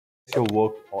your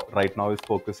work right now is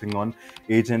focusing on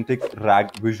agentic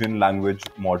RAG vision language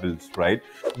models, right?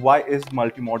 Why is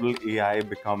multimodal AI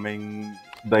becoming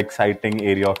the exciting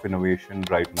area of innovation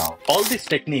right now? All these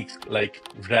techniques like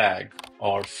RAG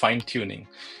or fine tuning,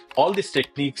 all these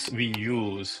techniques we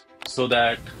use so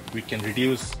that we can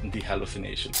reduce the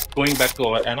hallucinations. Going back to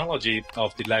our analogy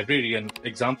of the librarian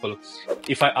example,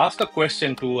 if I ask a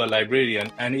question to a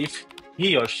librarian and if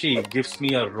he or she gives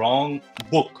me a wrong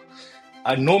book,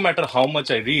 no matter how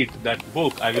much I read that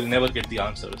book, I will never get the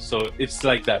answer. So it's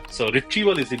like that. So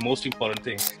retrieval is the most important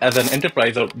thing. As an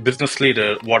enterprise or business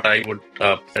leader, what I would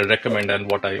recommend and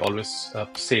what I always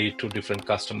say to different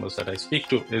customers that I speak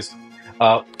to is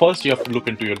first, you have to look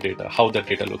into your data, how that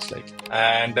data looks like.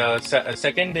 And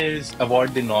second is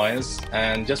avoid the noise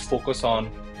and just focus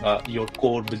on your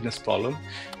core business problem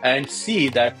and see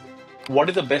that what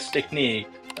is the best technique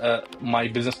my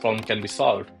business problem can be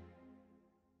solved.